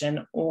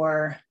stabilization,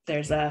 or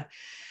there's a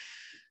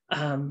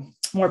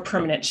more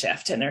permanent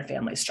shift in their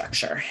family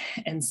structure.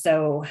 And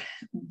so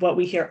what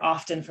we hear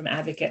often from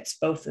advocates,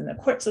 both in the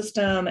court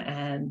system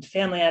and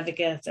family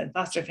advocates and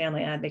foster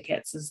family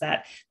advocates, is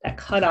that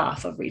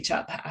cutoff of reach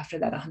up after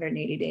that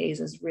 180 days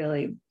is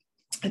really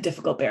a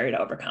difficult barrier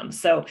to overcome.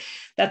 So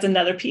that's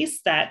another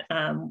piece that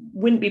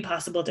wouldn't be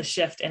possible to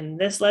shift in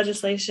this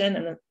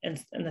legislation,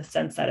 in the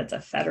sense that it's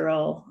a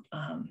federal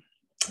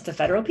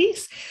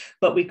piece,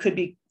 but we could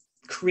be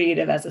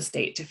creative as a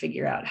state to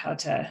figure out how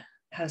to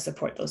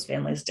support those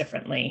families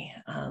differently,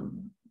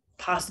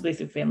 possibly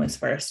through Families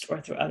First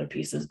or through other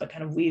pieces, but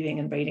kind of weaving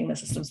and braiding the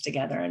systems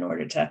together in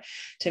order to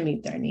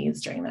meet their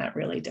needs during that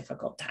really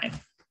difficult time.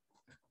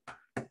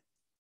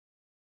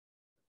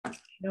 I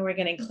know we're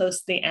getting close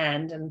to the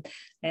end, and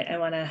I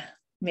want to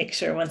make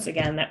sure once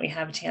again that we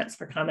have a chance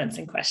for comments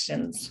and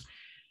questions.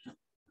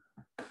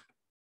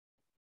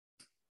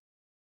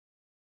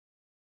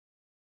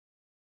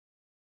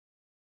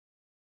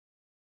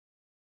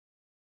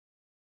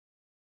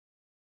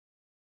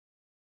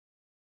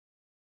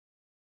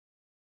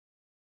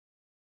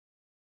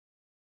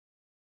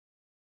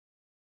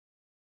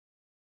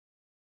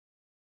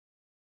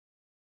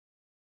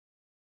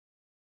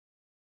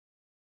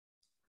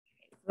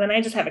 Then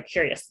I just have a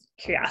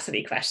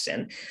curiosity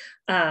question.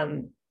 How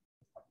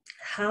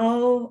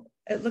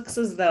it looks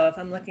as though, if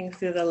I'm looking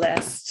through the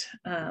list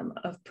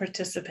of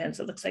participants,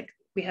 it looks like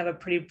we have a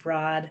pretty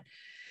broad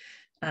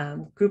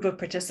group of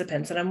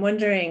participants. And I'm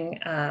wondering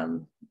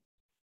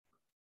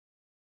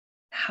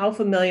how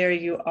familiar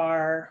you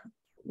are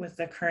with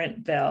the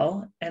current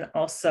bill, and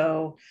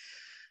also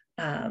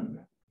I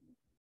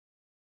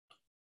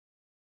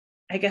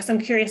guess I'm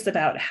curious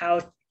about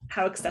how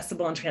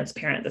accessible and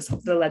transparent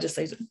the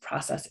legislative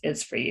process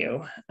is for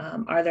you.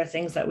 Are there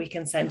things that we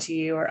can send to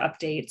you, or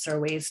updates,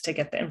 or ways to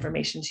get the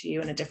information to you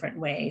in a different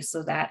way,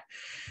 so that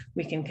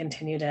we can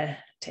continue to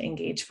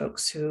engage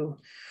folks who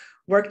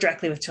work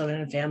directly with children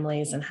and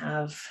families and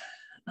have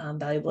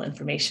valuable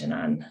information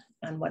on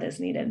what is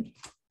needed?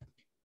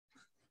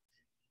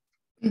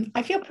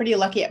 I feel pretty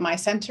lucky at my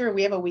center.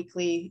 We have a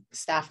weekly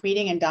staff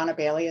meeting, and Donna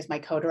Bailey is my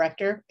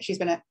co-director. She's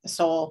been a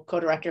sole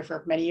co-director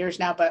for many years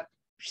now, but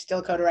she's still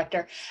a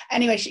co-director.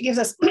 Anyway, she gives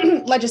us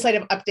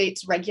legislative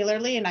updates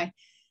regularly, and I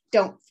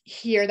don't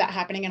hear that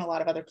happening in a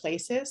lot of other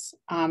places.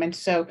 And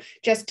so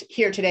just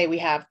here today, we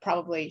have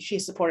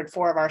she's supported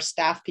 4 of our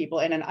staff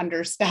people in an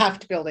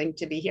understaffed building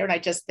to be here. And I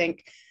just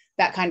think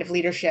that kind of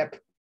leadership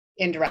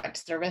in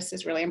direct service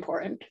is really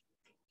important.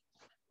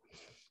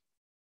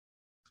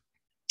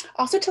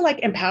 Also to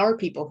empower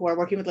people who are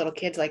working with little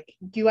kids,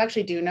 you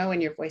actually do know,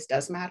 and your voice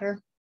does matter.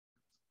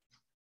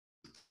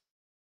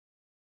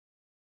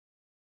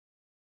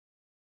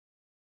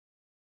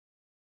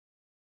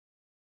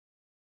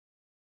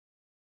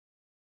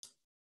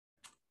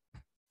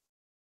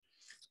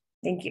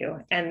 Thank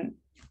you. And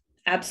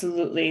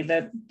absolutely,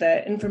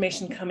 the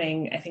information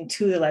coming, I think,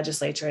 to the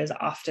legislature is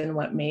often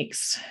what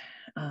makes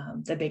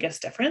the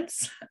biggest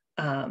difference.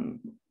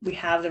 We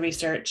have the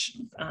research,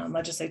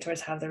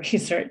 legislators have the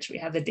research, we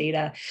have the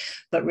data,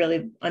 but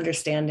really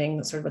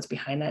understanding sort of what's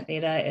behind that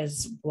data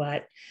is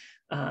what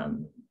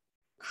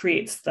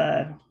creates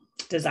the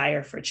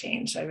desire for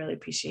change. So I really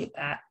appreciate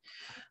that.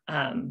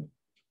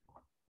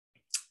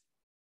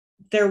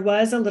 There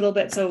was a little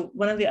bit, so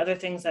one of the other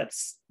things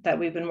that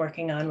we've been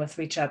working on with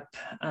Reach Up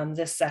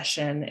this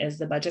session is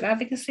the budget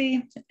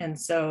advocacy. And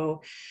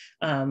so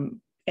in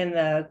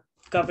the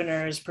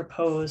governor's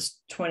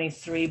proposed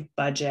 23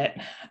 budget,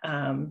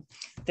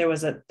 there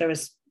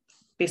was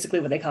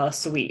basically what they call a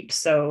sweep.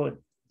 So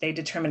they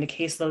determined a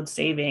caseload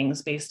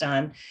savings based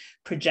on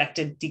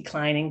projected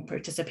declining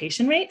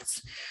participation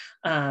rates.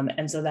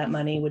 And so that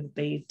money would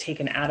be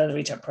taken out of the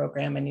Reach Up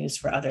program and used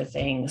for other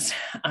things.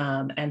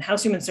 And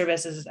House Human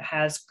Services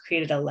has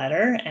created a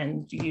letter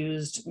and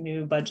used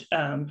new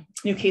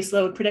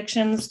caseload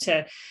predictions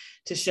to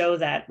show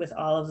that with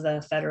all of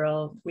the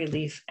federal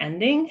relief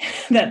ending,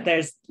 that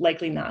there's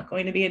likely not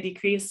going to be a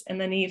decrease in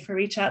the need for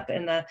Reach Up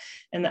in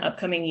the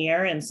upcoming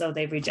year. And so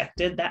they've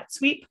rejected that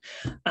sweep.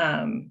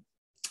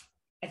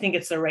 I think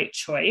it's the right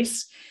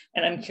choice.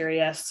 And I'm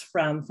curious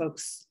from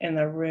folks in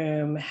the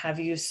room, have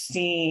you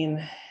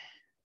seen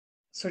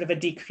sort of a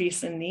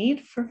decrease in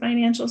need for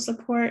financial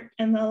support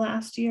in the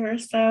last year or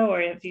so,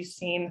 or have you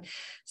seen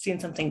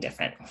something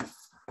different?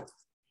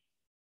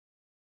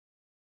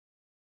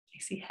 I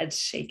see heads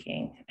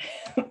shaking.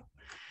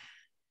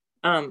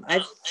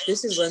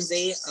 This is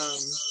Lindsay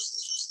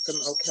from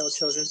Oak Hill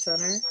Children's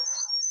Center.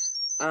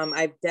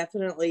 I've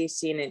definitely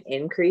seen an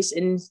increase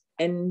in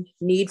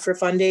need for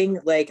funding.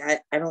 Like, I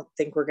don't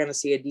think we're going to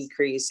see a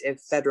decrease if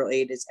federal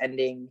aid is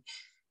ending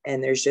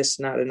and there's just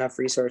not enough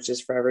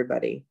resources for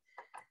everybody.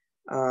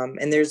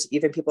 And there's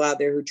even people out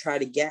there who try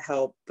to get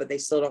help, but they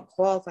still don't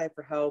qualify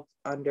for help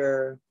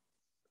under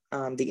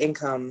the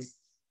income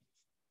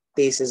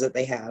basis that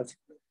they have.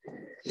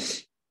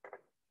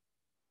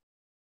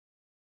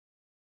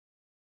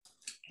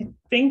 I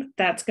think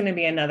that's going to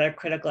be another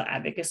critical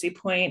advocacy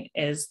point,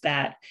 is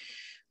that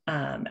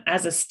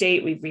as a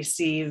state, we've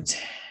received,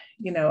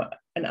 an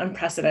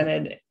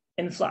unprecedented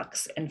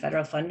influx in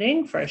federal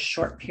funding for a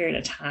short period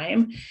of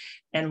time.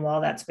 And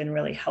while that's been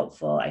really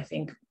helpful, I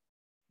think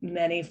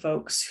many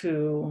folks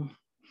who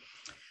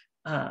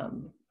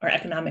are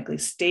economically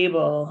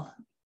stable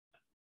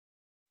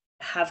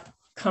have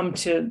come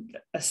to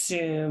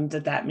assume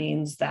that that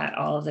means that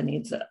all of the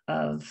needs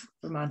of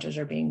Vermonters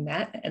are being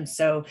met. And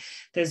so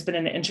there's been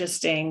an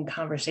interesting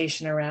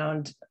conversation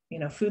around,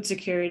 food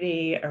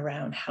security,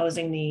 around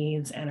housing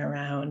needs, and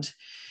around,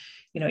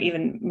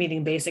 even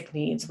meeting basic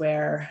needs,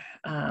 where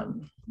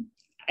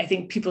I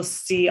think people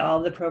see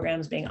all the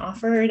programs being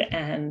offered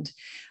and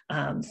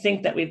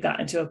think that we've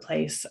gotten to a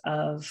place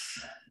of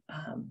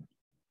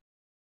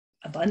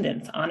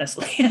abundance,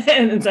 honestly,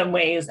 in some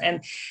ways.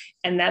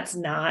 And that's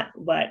not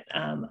what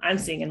I'm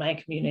seeing in my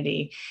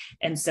community.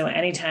 And so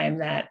anytime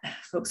that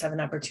folks have an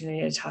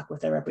opportunity to talk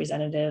with their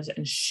representatives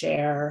and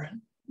share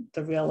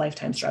the real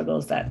lifetime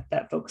struggles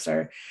that folks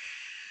are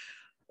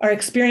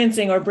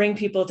experiencing, or bring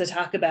people to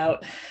talk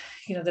about,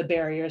 the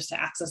barriers to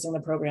accessing the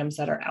programs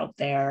that are out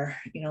there,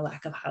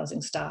 lack of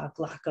housing stock,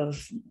 lack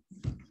of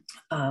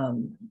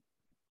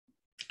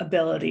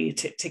ability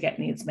to get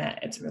needs met,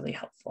 it's really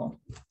helpful.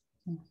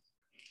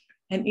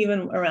 And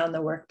even around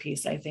the work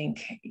piece, I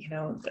think,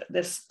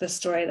 this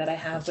story that I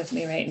have with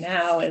me right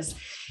now is,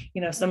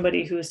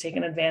 somebody who has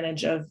taken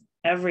advantage of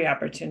every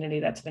opportunity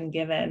that's been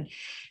given.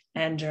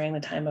 And during the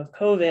time of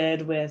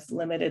COVID, with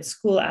limited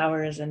school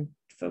hours and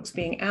folks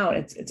being out,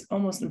 it's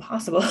almost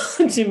impossible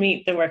to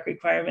meet the work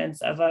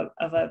requirements of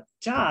a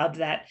job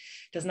that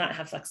does not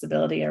have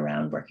flexibility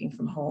around working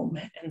from home.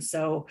 And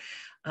so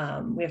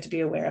we have to be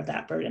aware of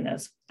that burden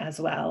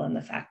as well. And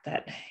the fact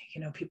that,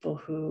 people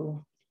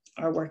who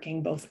are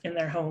working both in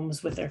their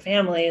homes with their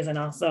families and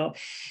also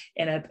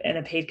in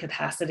a paid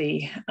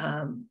capacity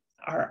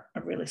are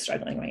really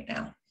struggling right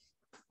now.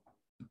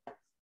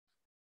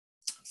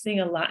 Seeing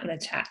a lot in the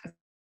chat.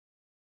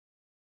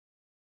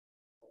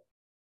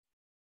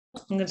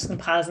 I'm just going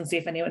to pause and see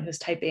if anyone who's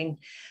typing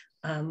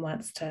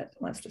wants to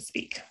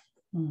speak.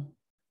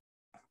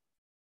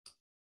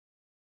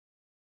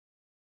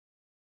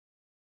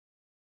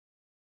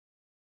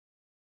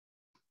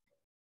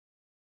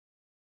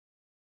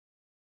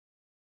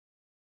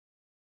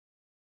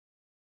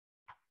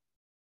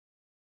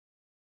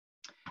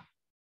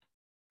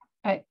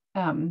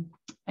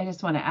 I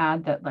just want to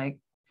add that, like,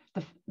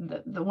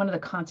 the one of the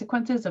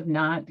consequences of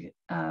not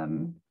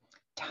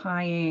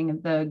tying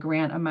the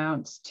grant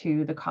amounts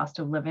to the cost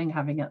of living,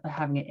 having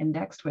it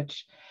indexed,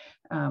 which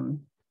not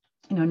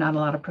a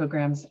lot of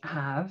programs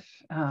have,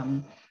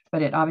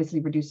 but it obviously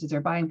reduces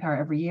their buying power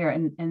every year,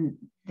 and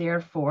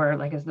therefore,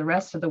 like, as the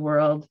rest of the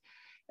world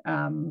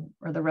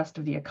or the rest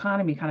of the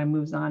economy kind of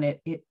moves on,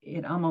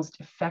 it almost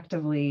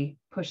effectively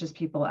pushes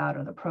people out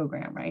of the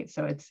program, right?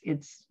 So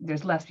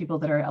there's less people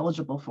that are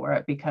eligible for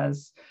it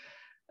because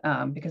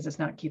it's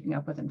not keeping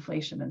up with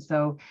inflation. And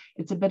so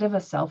it's a bit of a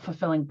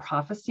self-fulfilling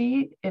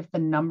prophecy if the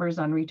numbers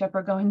on Reach Up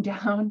are going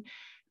down,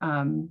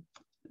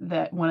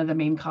 that one of the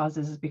main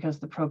causes is because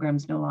the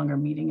program's no longer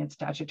meeting its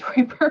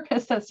statutory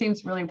purpose. That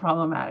seems really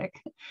problematic.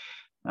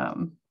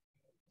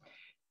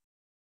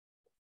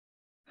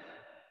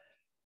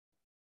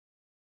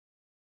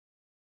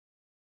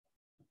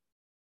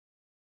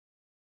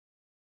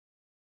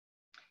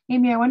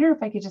 Amy, I wonder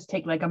if I could just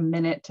take like a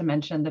minute to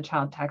mention the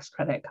child tax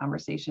credit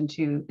conversation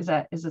too. Is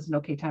this an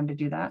okay time to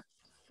do that?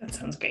 That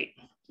sounds great.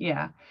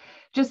 Yeah,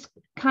 just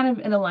kind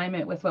of in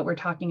alignment with what we're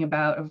talking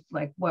about, of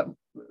like what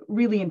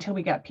really, until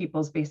we got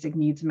people's basic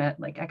needs met,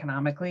 like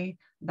economically,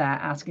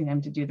 that asking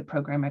them to do the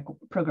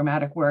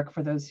programmatic work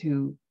for those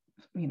who,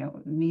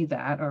 need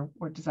that or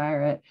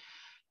desire it,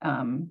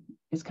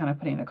 is kind of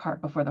putting the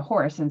cart before the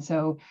horse. And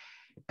so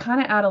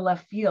kind of out of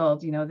left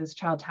field, this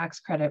child tax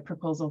credit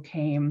proposal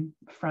came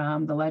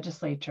from the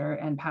legislature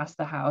and passed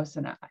the House,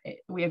 and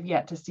we have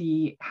yet to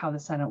see how the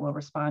Senate will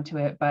respond to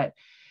it, but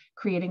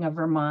creating a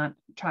Vermont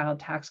child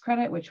tax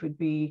credit, which would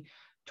be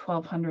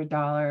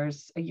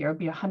 $1,200 a year, would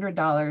be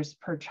 $100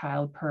 per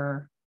child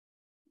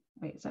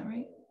is that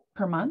right?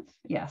 Per month?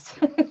 Yes,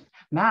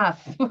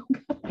 math.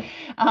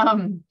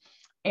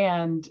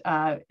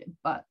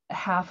 But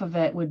half of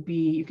it would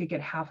be, you could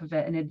get half of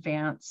it in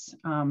advance,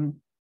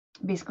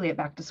 basically at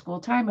back to school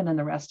time, and then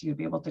the rest you'd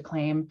be able to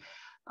claim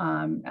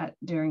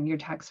during your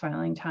tax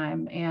filing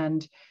time.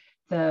 And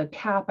the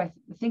cap, I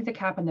think the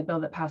cap in the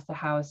bill that passed the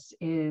House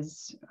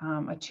is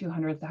a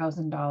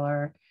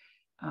 $200,000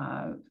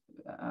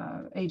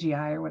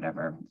 AGI or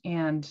whatever,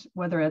 and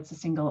whether it's a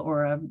single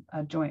or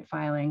a joint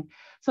filing.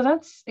 So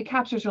it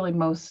captures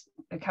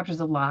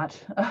a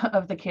lot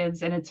of the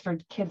kids, and it's for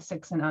kids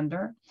 6 and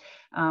under.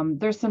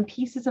 There's some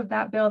pieces of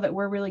that bill that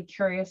we're really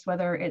curious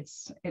whether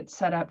it's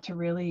set up to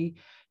really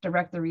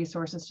direct the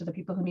resources to the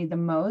people who need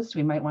them most.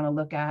 We might want to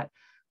look at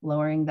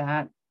lowering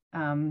that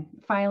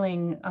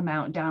filing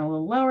amount down a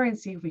little lower and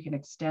see if we can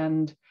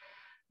extend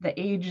the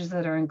ages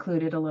that are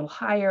included a little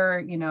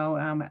higher,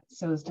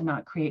 so as to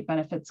not create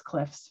benefits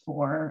cliffs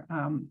for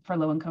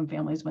low-income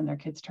families when their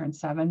kids turn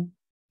 7.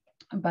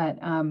 But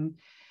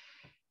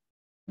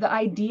the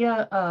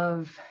idea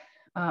of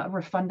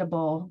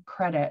refundable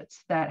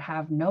credits that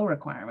have no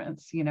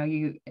requirements,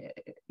 you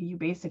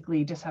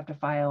basically just have to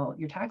file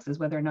your taxes,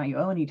 whether or not you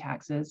owe any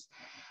taxes,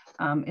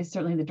 is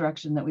certainly the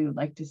direction that we would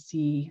like to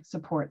see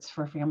supports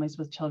for families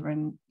with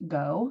children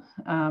go.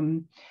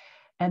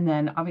 And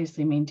then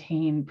obviously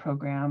maintain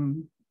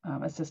program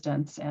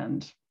assistance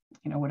and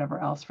whatever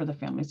else for the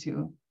families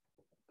who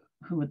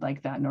would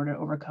like that in order to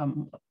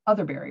overcome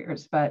other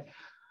barriers. But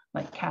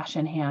like cash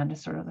in hand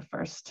is sort of the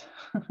first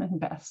and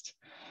best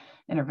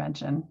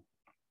intervention.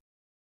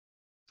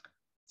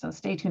 So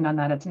stay tuned on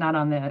that. It's not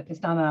on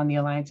the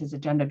Alliance's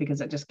agenda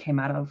because it just came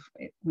out of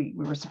we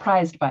were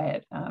surprised by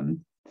it.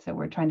 So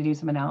we're trying to do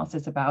some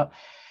analysis about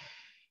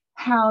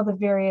how the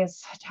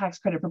various tax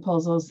credit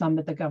proposals, some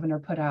that the governor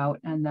put out,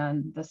 and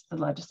then the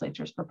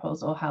legislature's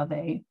proposal, how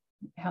they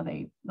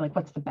like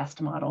what's the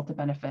best model to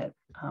benefit,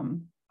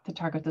 to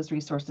target those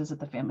resources at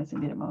the families that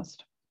need it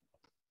most.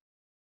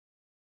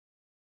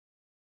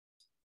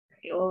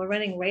 Well, we're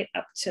running right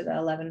up to the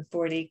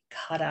 11:40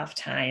 cutoff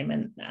time,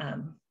 and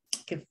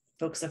give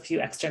folks a few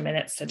extra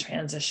minutes to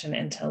transition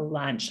into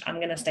lunch. I'm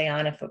going to stay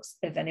on if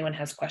anyone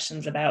has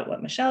questions about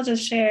what Michelle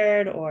just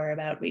shared or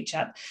about Reach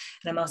Up.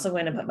 And I'm also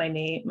going to put my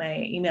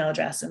email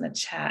address in the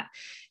chat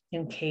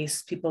in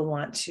case people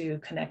want to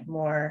connect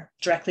more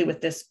directly with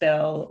this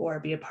bill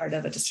or be a part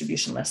of a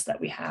distribution list that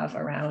we have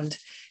around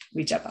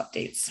Reach Up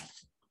updates.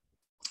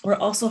 We're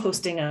also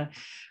hosting a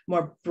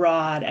more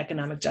broad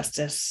economic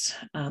justice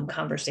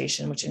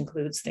conversation, which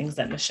includes things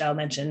that Michelle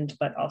mentioned,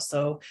 but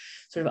also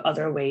sort of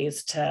other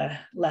ways to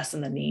lessen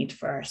the need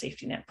for our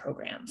safety net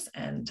programs.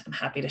 And I'm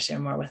happy to share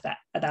more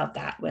about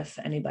that with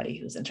anybody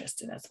who's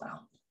interested as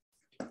well.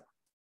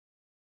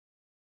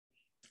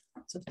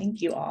 So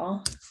thank you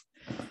all.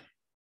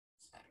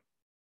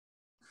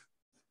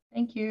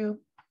 Thank you.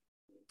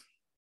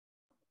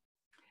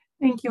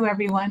 Thank you,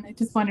 everyone. I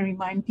just want to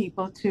remind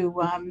people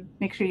to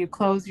make sure you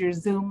close your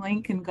Zoom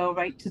link and go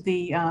right to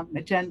the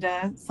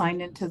agenda,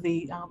 sign into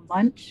the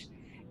lunch,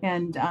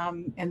 and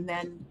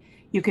then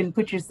you can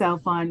put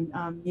yourself on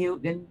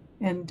mute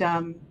and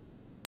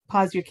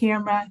pause your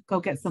camera,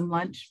 go get some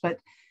lunch, but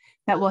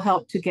that will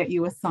help to get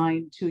you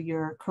assigned to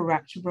your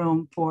correct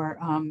room for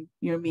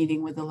your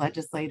meeting with the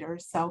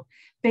legislators. So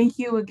thank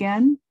you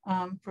again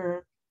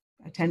for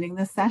attending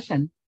this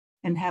session,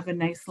 and have a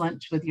nice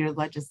lunch with your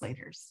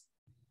legislators.